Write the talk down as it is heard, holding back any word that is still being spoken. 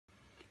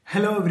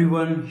Hello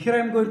everyone, here I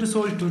am going to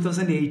solve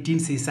 2018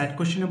 CSAT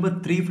question number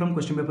 3 from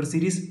question paper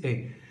series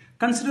A.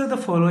 Consider the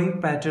following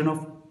pattern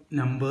of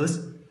numbers.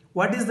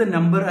 What is the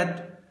number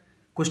at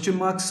question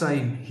mark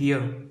sign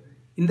here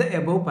in the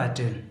above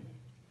pattern?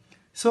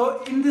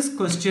 So in this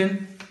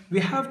question, we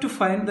have to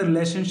find the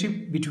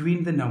relationship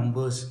between the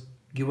numbers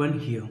given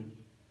here.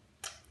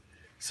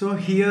 So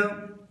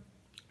here,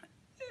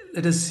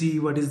 let us see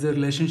what is the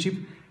relationship.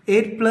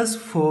 8 plus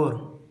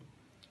 4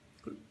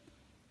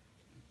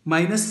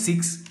 minus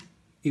 6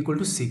 equal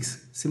to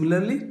 6.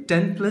 Similarly,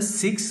 10 plus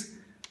 6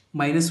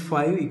 minus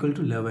 5 equal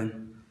to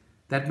 11.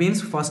 That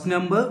means first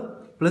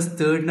number plus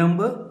third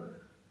number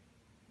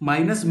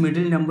minus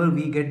middle number,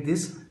 we get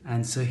this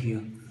answer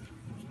here.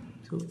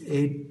 So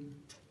 8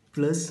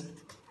 plus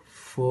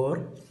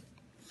 4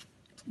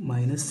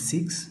 minus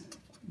 6,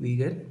 we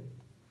get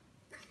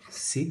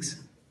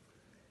 6.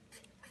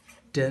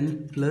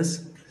 10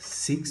 plus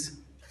 6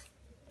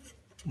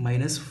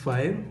 minus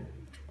 5,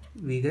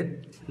 we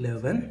get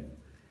 11.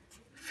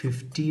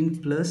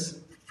 15 plus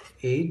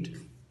 8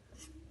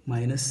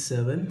 minus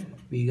 7,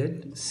 we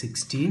get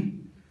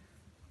 16.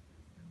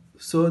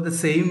 So the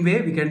same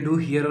way we can do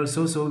here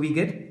also. So we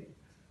get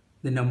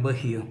the number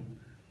here.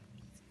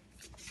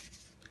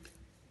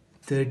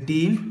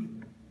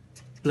 13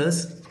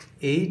 plus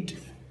 8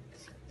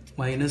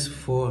 minus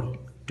 4,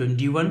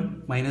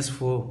 21 minus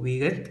 4, we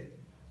get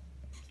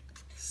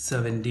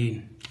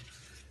 17.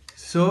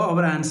 So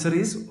our answer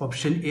is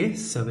option A,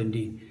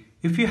 17.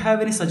 If you have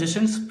any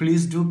suggestions,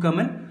 please do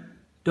comment.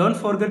 Don't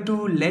forget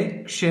to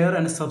like, share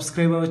and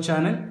subscribe our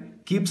channel.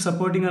 Keep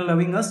supporting and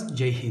loving us.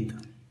 Jai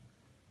Hind.